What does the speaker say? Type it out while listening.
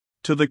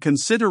to the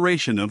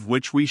consideration of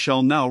which we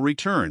shall now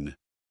return.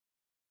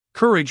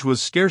 Courage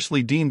was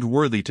scarcely deemed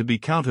worthy to be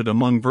counted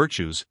among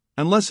virtues,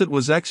 unless it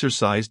was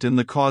exercised in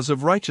the cause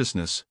of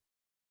righteousness.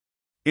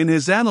 In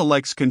his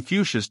Analects,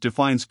 Confucius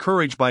defines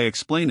courage by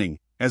explaining,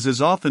 as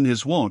is often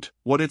his wont,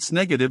 what its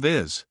negative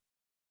is.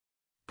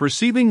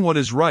 Perceiving what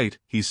is right,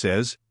 he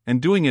says,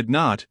 and doing it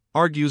not,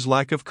 argues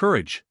lack of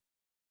courage.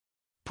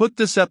 Put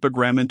this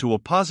epigram into a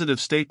positive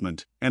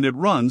statement, and it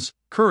runs,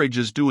 courage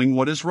is doing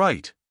what is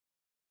right.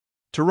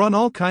 To run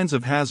all kinds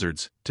of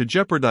hazards, to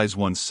jeopardize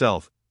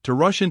oneself, to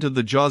rush into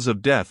the jaws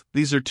of death,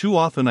 these are too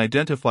often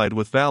identified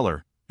with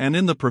valor, and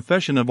in the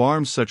profession of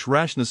arms such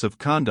rashness of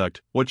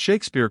conduct, what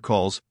Shakespeare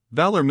calls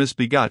valor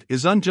misbegot,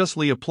 is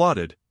unjustly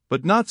applauded,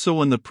 but not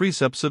so in the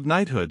precepts of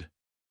knighthood.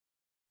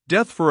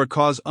 Death for a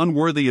cause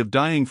unworthy of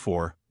dying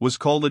for was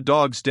called a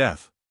dog's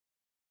death.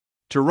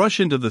 To rush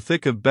into the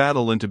thick of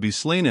battle and to be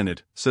slain in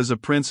it, says a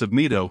prince of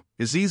Medo,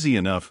 is easy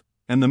enough,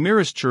 and the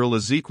merest churl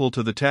is equal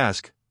to the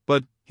task,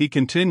 but, he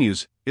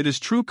continues, it is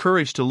true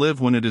courage to live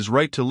when it is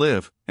right to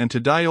live, and to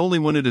die only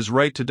when it is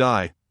right to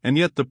die, and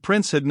yet the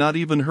prince had not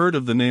even heard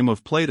of the name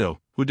of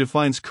Plato, who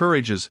defines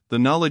courage as the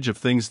knowledge of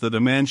things that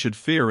a man should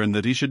fear and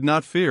that he should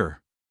not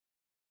fear.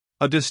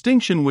 A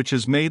distinction which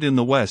is made in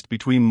the West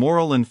between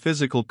moral and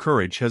physical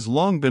courage has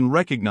long been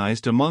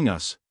recognized among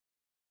us.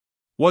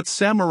 What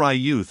samurai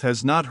youth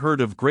has not heard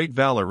of great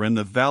valor and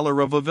the valor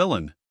of a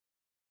villain?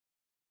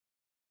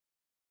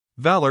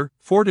 Valor,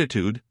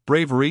 fortitude,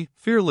 bravery,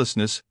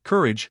 fearlessness,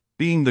 courage,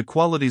 being the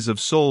qualities of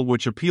soul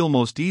which appeal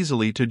most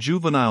easily to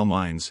juvenile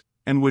minds,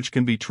 and which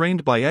can be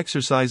trained by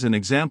exercise and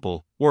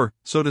example, were,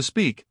 so to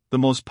speak, the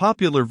most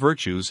popular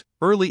virtues,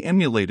 early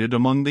emulated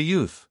among the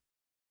youth.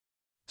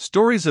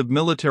 Stories of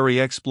military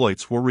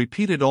exploits were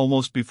repeated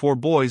almost before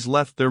boys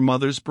left their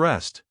mother's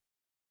breast.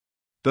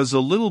 Does a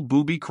little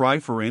booby cry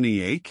for any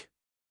ache?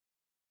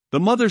 The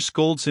mother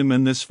scolds him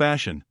in this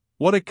fashion,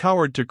 what a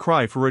coward to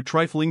cry for a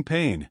trifling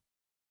pain!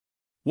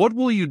 What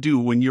will you do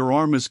when your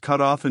arm is cut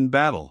off in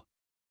battle?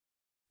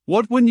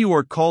 What when you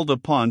are called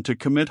upon to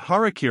commit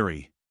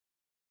harakiri?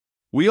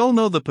 We all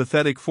know the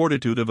pathetic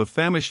fortitude of a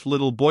famished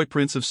little boy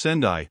prince of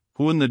Sendai,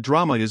 who in the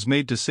drama is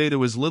made to say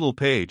to his little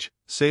page,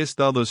 "Sayest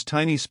thou those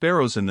tiny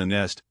sparrows in the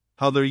nest,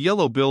 how their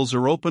yellow bills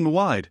are open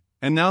wide,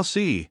 and now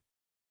see!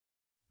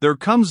 There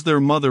comes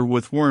their mother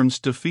with worms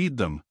to feed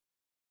them.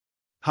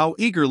 How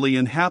eagerly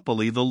and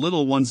happily the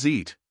little ones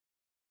eat!"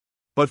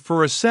 But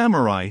for a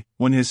samurai,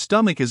 when his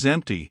stomach is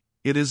empty,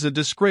 it is a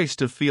disgrace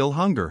to feel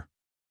hunger.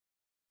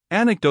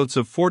 Anecdotes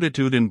of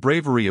fortitude and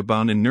bravery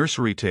abound in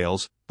nursery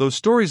tales, though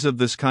stories of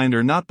this kind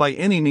are not by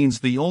any means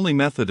the only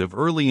method of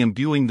early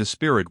imbuing the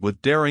spirit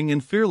with daring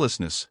and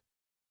fearlessness.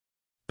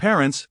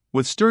 Parents,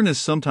 with sternness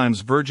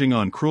sometimes verging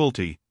on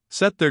cruelty,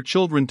 set their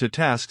children to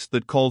tasks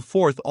that called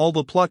forth all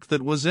the pluck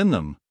that was in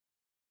them.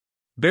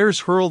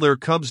 Bears hurl their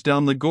cubs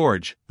down the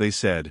gorge, they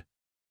said.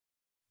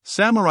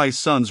 Samurai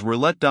sons were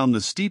let down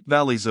the steep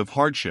valleys of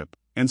hardship,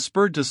 and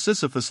spurred to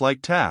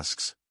Sisyphus-like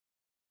tasks.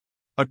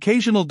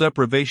 Occasional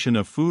deprivation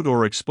of food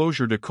or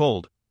exposure to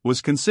cold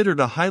was considered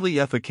a highly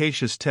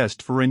efficacious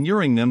test for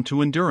inuring them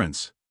to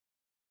endurance.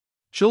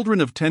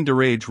 Children of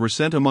tender age were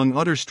sent among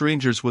utter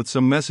strangers with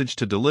some message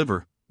to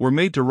deliver, were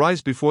made to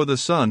rise before the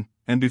sun,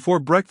 and before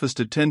breakfast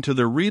attend to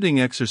their reading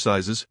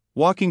exercises,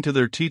 walking to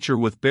their teacher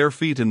with bare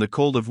feet in the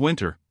cold of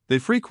winter. They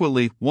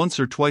frequently, once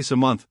or twice a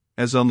month,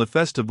 as on the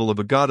festival of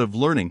a god of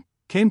learning,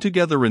 came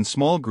together in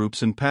small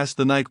groups and passed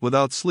the night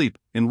without sleep,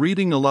 in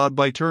reading aloud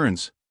by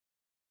turns.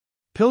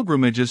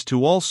 Pilgrimages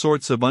to all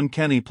sorts of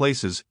uncanny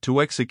places, to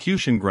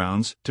execution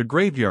grounds, to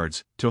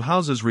graveyards, to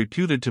houses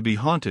reputed to be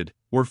haunted,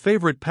 were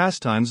favorite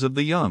pastimes of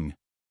the young.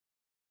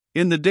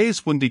 In the days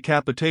when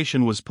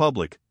decapitation was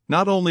public,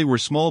 not only were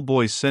small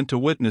boys sent to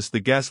witness the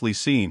ghastly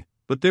scene,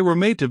 but they were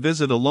made to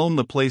visit alone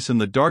the place in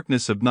the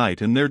darkness of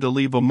night and there to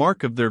leave a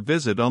mark of their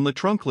visit on the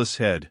trunkless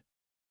head.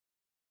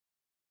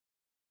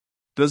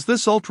 Does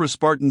this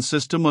ultra-Spartan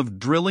system of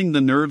drilling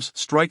the nerves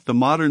strike the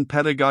modern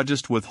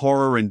pedagogist with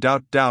horror and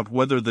doubt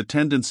whether the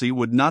tendency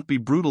would not be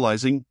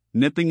brutalizing,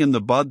 nipping in the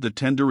bud the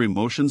tender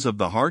emotions of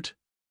the heart?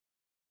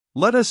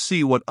 Let us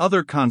see what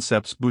other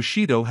concepts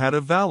Bushido had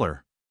of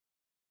valor.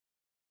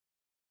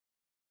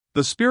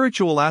 The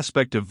spiritual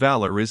aspect of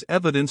valor is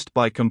evidenced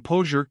by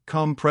composure,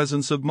 calm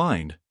presence of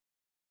mind.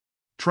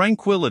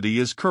 Tranquility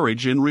is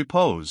courage in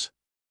repose.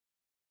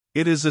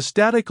 It is a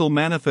statical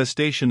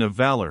manifestation of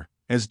valor,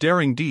 as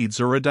daring deeds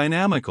are a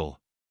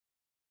dynamical.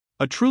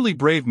 A truly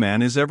brave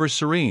man is ever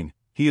serene,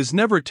 he is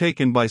never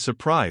taken by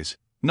surprise,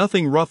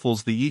 nothing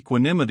ruffles the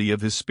equanimity of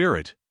his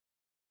spirit.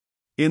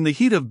 In the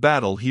heat of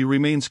battle he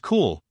remains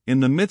cool, in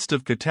the midst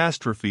of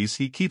catastrophes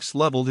he keeps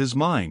leveled his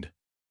mind.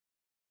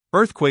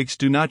 Earthquakes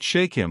do not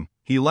shake him,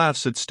 he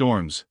laughs at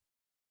storms.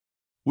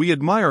 We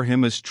admire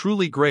him as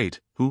truly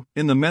great, who,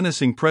 in the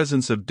menacing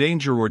presence of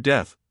danger or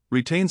death,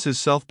 retains his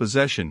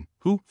self-possession,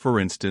 who, for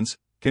instance,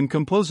 can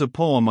compose a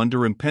poem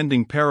under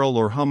impending peril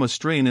or hum a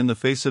strain in the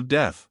face of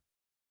death.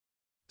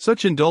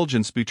 Such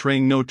indulgence,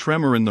 betraying no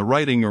tremor in the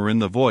writing or in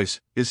the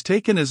voice, is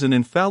taken as an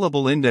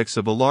infallible index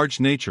of a large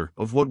nature,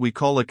 of what we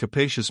call a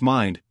capacious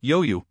mind,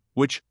 yoyu,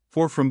 which,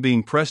 far from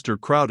being pressed or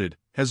crowded,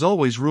 has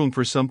always room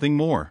for something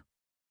more.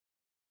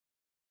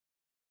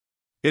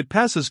 It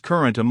passes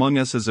current among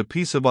us as a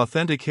piece of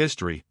authentic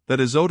history, that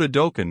as Oda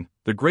Doken,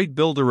 the great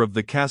builder of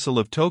the castle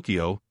of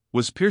Tokyo,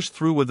 was pierced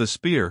through with a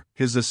spear,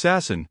 his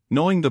assassin,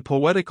 knowing the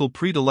poetical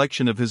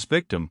predilection of his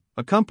victim,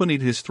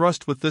 accompanied his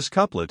thrust with this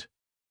couplet.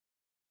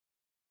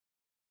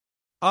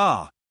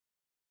 Ah!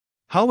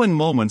 How in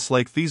moments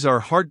like these our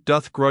heart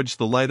doth grudge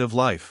the light of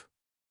life.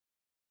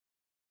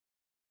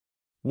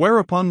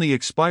 Whereupon the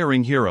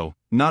expiring hero,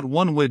 not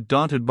one whit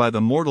daunted by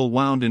the mortal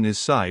wound in his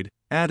side,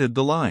 added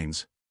the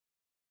lines.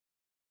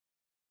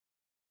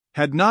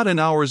 Had not in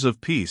hours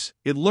of peace,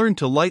 it learned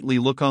to lightly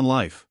look on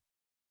life.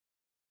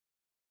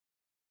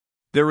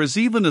 There is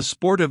even a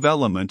sportive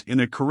element in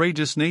a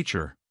courageous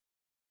nature.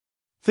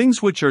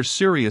 Things which are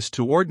serious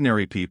to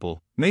ordinary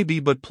people, may be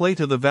but play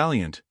to the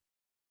valiant.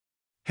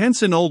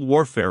 Hence in old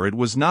warfare it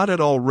was not at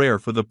all rare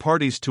for the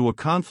parties to a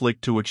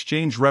conflict to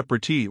exchange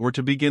repartee or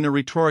to begin a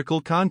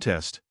rhetorical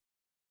contest.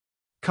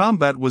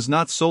 Combat was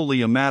not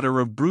solely a matter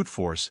of brute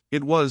force,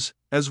 it was,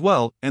 as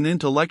well, an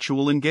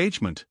intellectual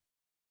engagement.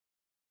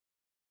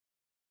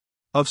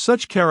 Of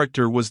such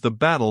character was the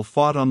battle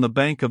fought on the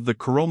bank of the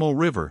Kuromo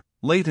River,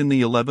 late in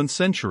the 11th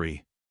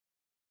century.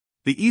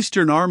 The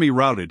Eastern army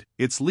routed,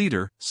 its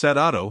leader,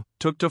 Sadato,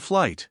 took to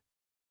flight.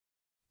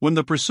 When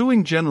the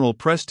pursuing general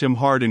pressed him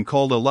hard and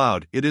called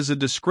aloud, "It is a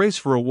disgrace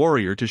for a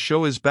warrior to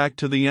show his back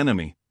to the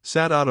enemy,"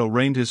 Sadato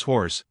reined his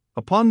horse.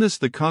 Upon this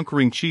the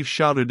conquering chief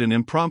shouted an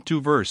impromptu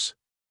verse.